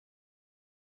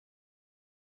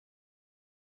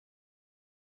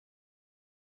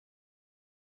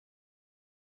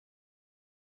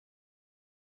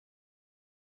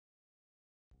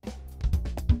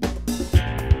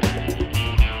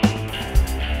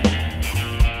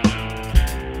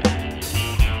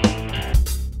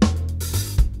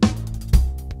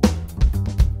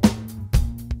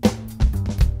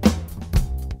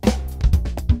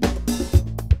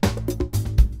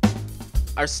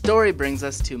Our story brings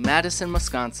us to Madison,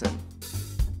 Wisconsin,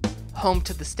 home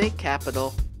to the state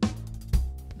capitol,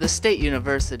 the state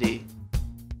university,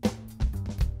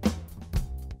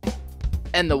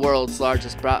 and the world's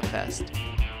largest Bratfest.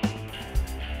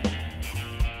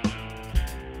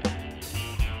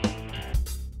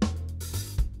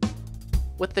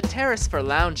 With the terrace for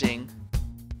lounging,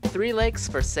 3 lakes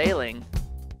for sailing,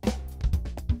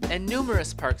 and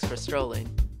numerous parks for strolling,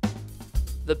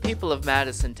 the people of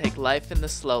Madison take life in the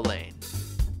slow lane.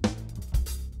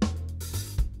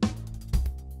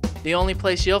 The only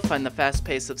place you'll find the fast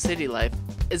pace of city life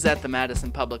is at the Madison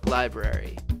Public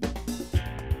Library.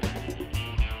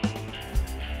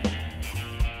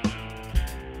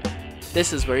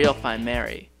 This is where you'll find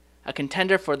Mary, a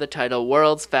contender for the title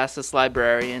World's Fastest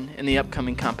Librarian in the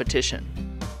upcoming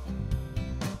competition.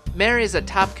 Mary is a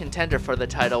top contender for the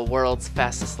title World's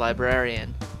Fastest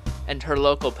Librarian, and her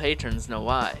local patrons know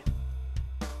why.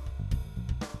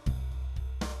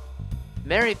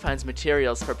 Mary finds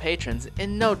materials for patrons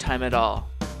in no time at all.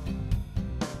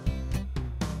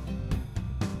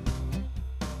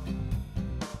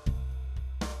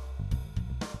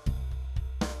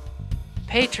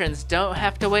 Patrons don't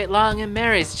have to wait long in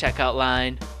Mary's checkout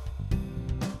line.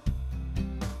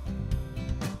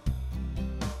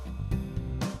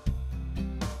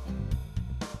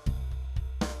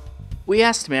 We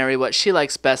asked Mary what she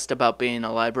likes best about being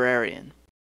a librarian.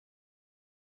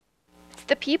 It's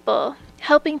the people.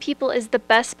 Helping people is the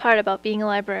best part about being a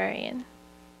librarian.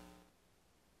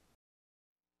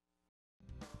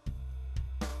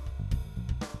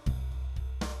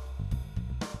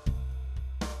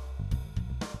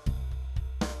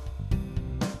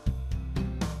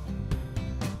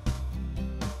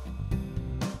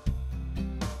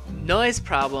 Noise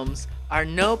problems are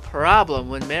no problem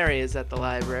when Mary is at the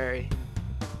library.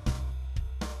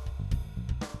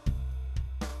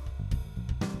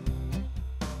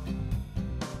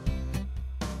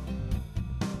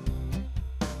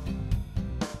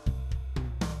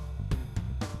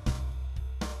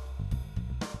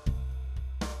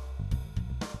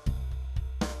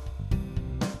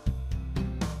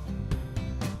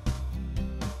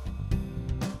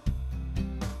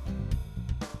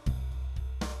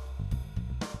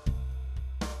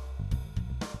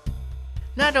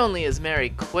 Not only is Mary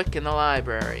quick in the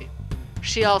library,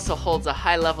 she also holds a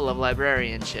high level of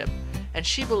librarianship, and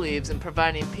she believes in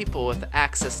providing people with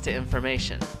access to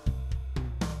information.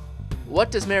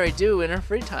 What does Mary do in her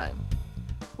free time?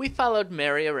 We followed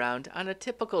Mary around on a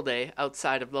typical day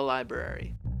outside of the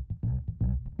library.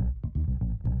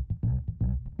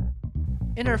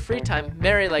 In her free time,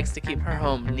 Mary likes to keep her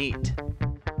home neat.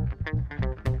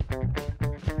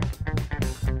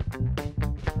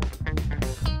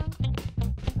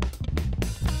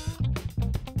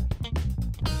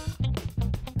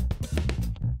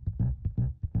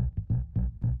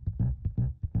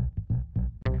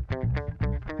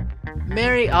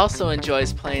 Mary also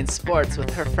enjoys playing sports with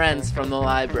her friends from the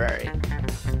library.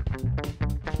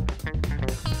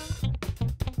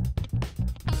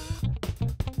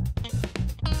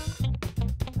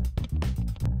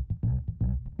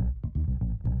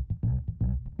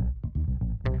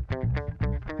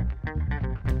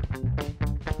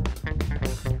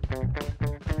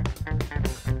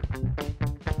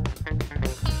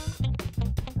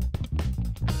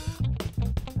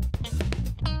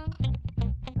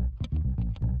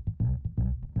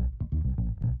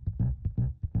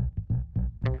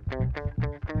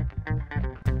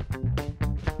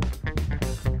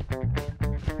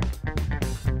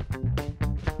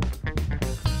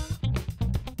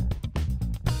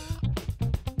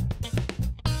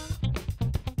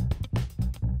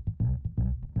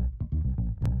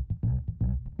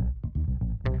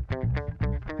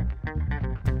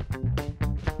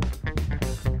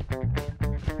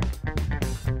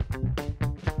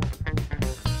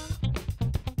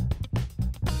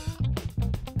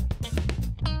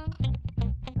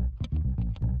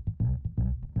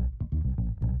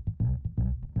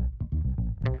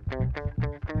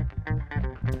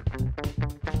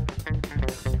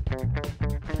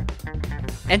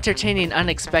 Entertaining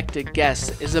unexpected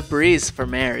guests is a breeze for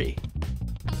Mary.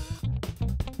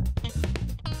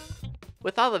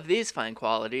 With all of these fine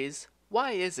qualities,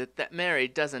 why is it that Mary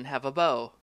doesn't have a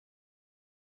beau?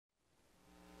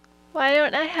 Why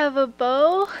don't I have a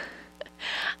beau?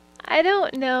 I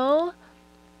don't know.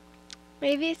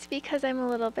 Maybe it's because I'm a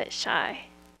little bit shy.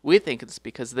 We think it's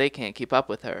because they can't keep up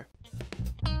with her.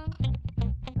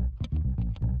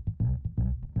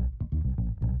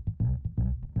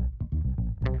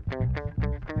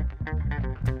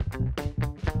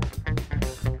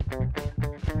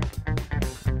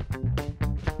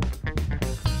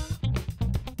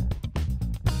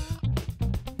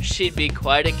 She'd be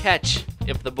quite a catch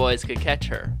if the boys could catch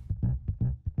her.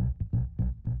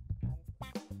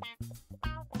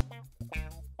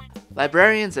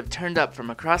 Librarians have turned up from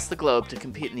across the globe to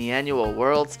compete in the annual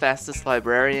World's Fastest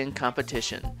Librarian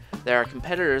competition. There are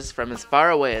competitors from as far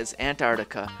away as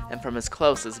Antarctica and from as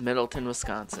close as Middleton,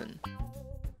 Wisconsin.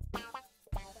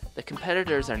 The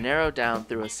competitors are narrowed down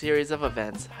through a series of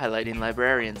events highlighting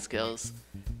librarian skills.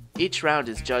 Each round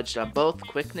is judged on both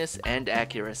quickness and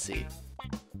accuracy.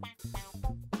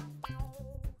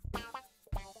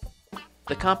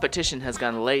 The competition has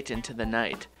gone late into the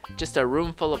night. Just a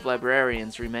room full of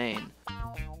librarians remain.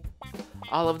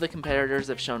 All of the competitors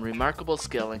have shown remarkable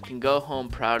skill and can go home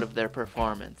proud of their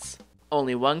performance.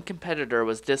 Only one competitor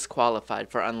was disqualified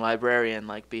for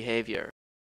unlibrarian-like behavior: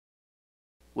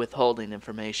 withholding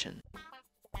information.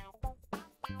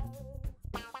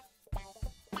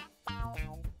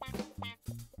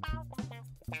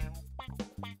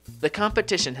 The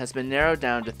competition has been narrowed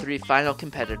down to 3 final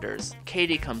competitors.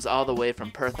 Katie comes all the way from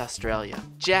Perth, Australia.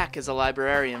 Jack is a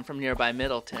librarian from nearby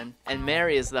Middleton, and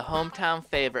Mary is the hometown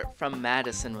favorite from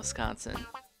Madison, Wisconsin.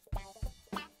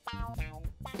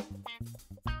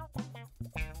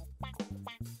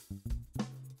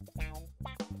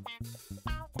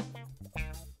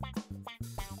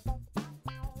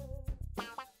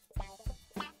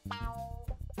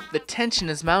 The tension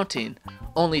is mounting.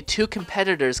 Only 2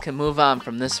 competitors can move on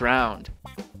from this round.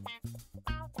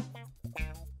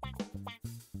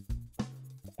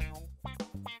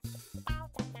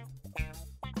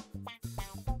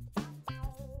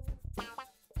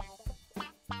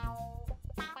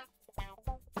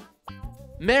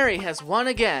 Mary has won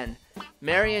again.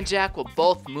 Mary and Jack will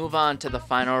both move on to the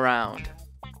final round.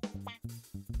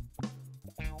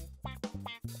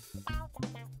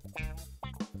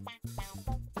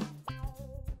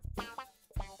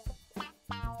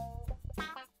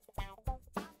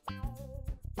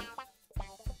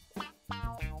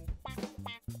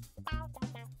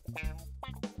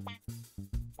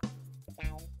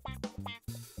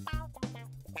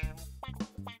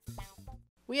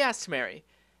 We asked Mary,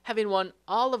 having won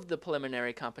all of the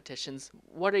preliminary competitions,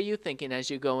 what are you thinking as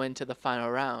you go into the final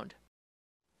round?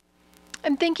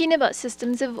 I'm thinking about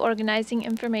systems of organizing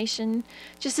information,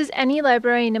 just as any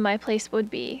librarian in my place would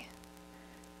be.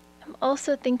 I'm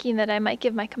also thinking that I might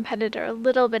give my competitor a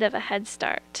little bit of a head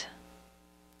start.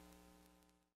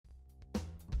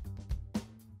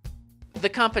 The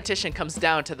competition comes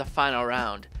down to the final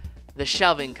round, the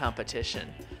shelving competition.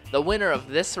 The winner of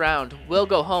this round will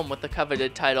go home with the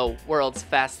coveted title, World's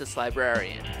Fastest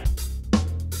Librarian.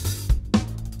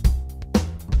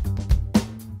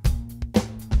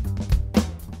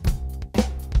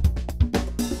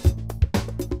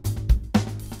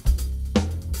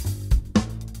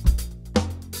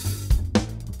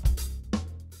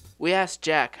 We asked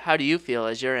Jack, how do you feel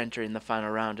as you're entering the final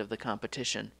round of the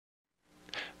competition?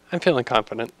 I'm feeling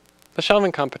confident. The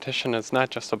shelving competition is not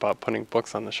just about putting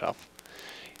books on the shelf.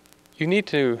 You need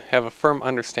to have a firm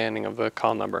understanding of the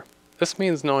call number. This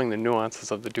means knowing the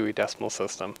nuances of the Dewey Decimal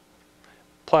System,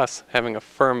 plus having a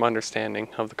firm understanding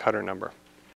of the Cutter number.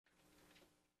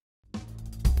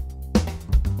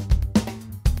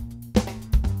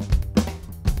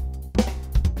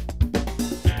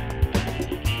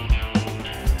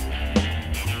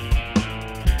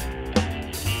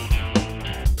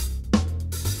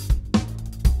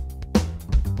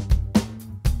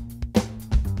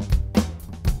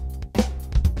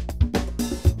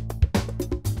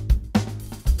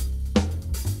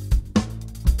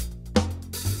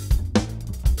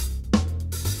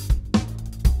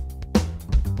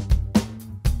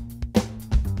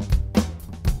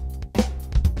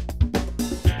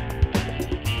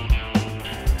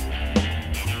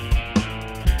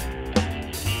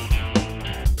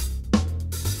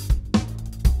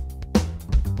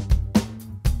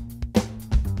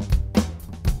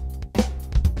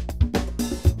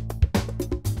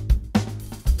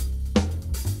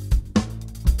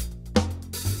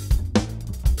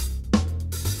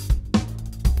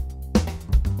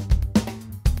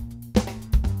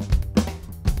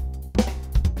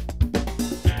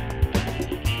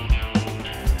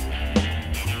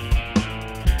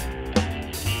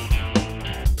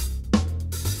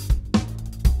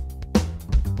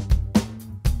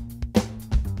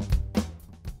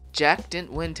 Jack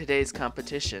didn't win today's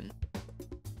competition,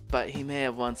 but he may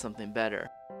have won something better: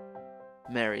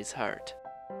 Mary's heart.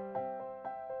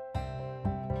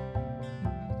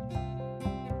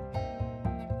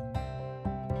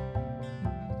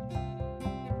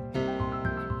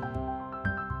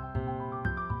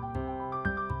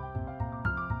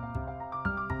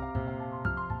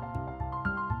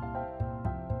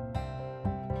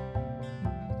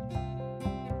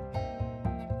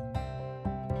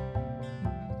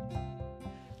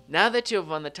 Now that you have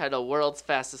won the title World's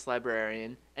Fastest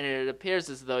Librarian, and it appears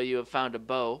as though you have found a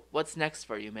beau, what's next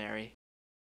for you, Mary?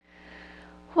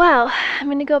 Well, I'm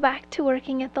going to go back to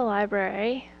working at the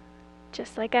library,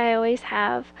 just like I always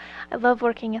have. I love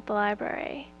working at the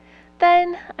library.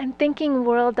 Then I'm thinking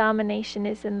world domination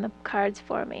is in the cards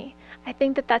for me. I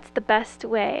think that that's the best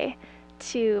way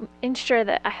to ensure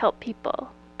that I help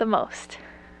people the most.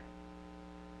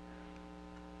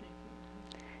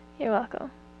 You're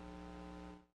welcome.